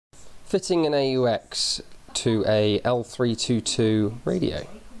Fitting an AUX to a L322 radio.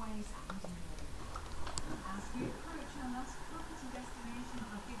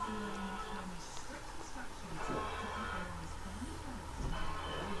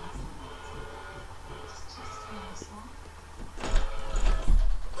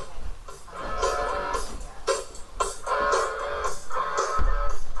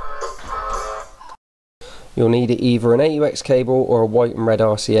 You'll need either an AUX cable or a white and red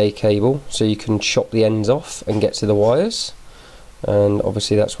RCA cable, so you can chop the ends off and get to the wires, and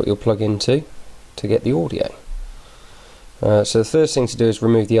obviously that's what you'll plug into to get the audio. So the first thing to do is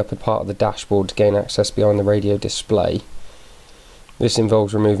remove the upper part of the dashboard to gain access behind the radio display. This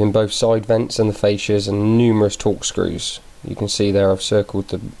involves removing both side vents and the fascias and numerous torque screws. You can see there I've circled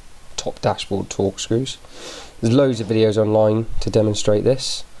the top dashboard torque screws. There's loads of videos online to demonstrate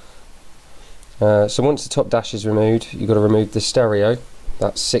this. So once the top dash is removed, you've got to remove the stereo.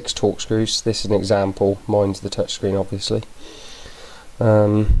 That's 6 torque screws. This is an example. Mine's the touchscreen, obviously.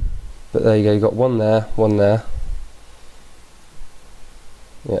 But there you go. You've got one there, one there.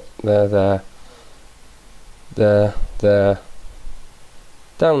 Yeah, there,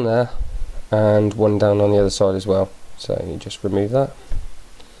 down there, and one down on the other side as well. So you just remove that.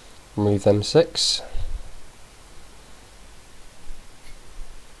 Remove them 6.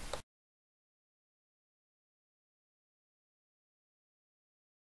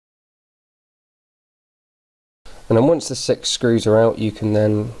 And then once the 6 screws are out, you can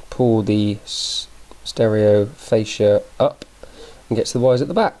then pull the stereo fascia up and get to the wires at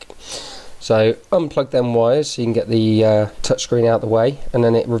the back. So unplug them wires so you can get the touchscreen out of the way, and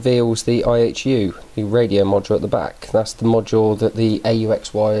then it reveals the IHU, the radio module at the back. That's the module that the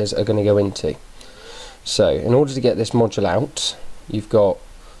AUX wires are going to go into. So in order to get this module out, you've got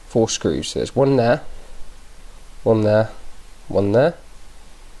 4 screws. So there's one there, one there, one there,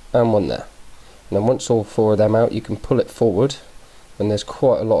 and one there. And then once all 4 of them out, you can pull it forward, and there's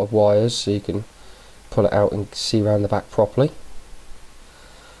quite a lot of wires, so you can pull it out and see around the back properly.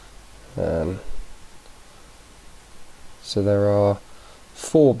 So there are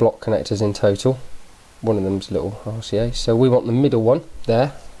 4 block connectors in total. One of them's a little RCA, so we want the middle one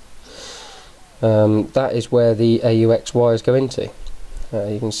there. That is where the AUX wires go into.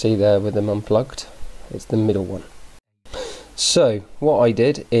 You can see there with them unplugged, it's the middle one. So what I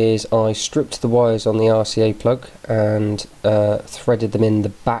did is I stripped the wires on the RCA plug and threaded them in the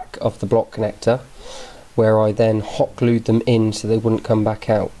back of the block connector, where I then hot glued them in so they wouldn't come back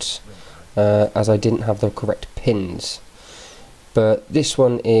out, as I didn't have the correct pins. But this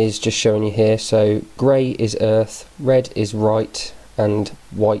one is just showing you here. So grey is earth, red is right, and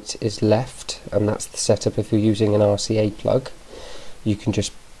white is left, and that's the setup if you're using an RCA plug. You can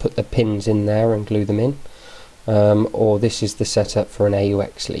just put the pins in there and glue them in. Or this is the setup for an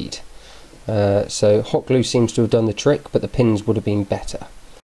AUX lead. So hot glue seems to have done the trick, but the pins would have been better.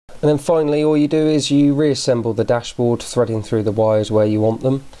 And then finally all you do is you reassemble the dashboard, threading through the wires where you want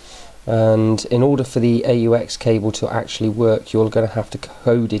them. And in order for the AUX cable to actually work, you're going to have to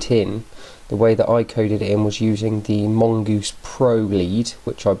code it in. The way that I coded it in was using the Mongoose Pro lead,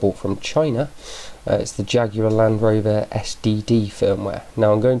 which I bought from China. It's the Jaguar Land Rover SDD firmware.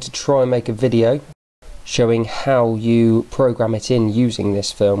 Now I'm going to try and make a video showing how you program it in using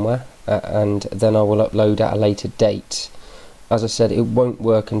this firmware, and then I will upload at a later date. As I said, it won't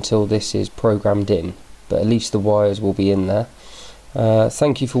work until this is programmed in, but at least the wires will be in there.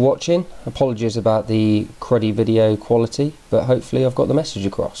 Thank you for watching. Apologies about the cruddy video quality, but hopefully I've got the message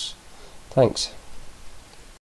across. Thanks.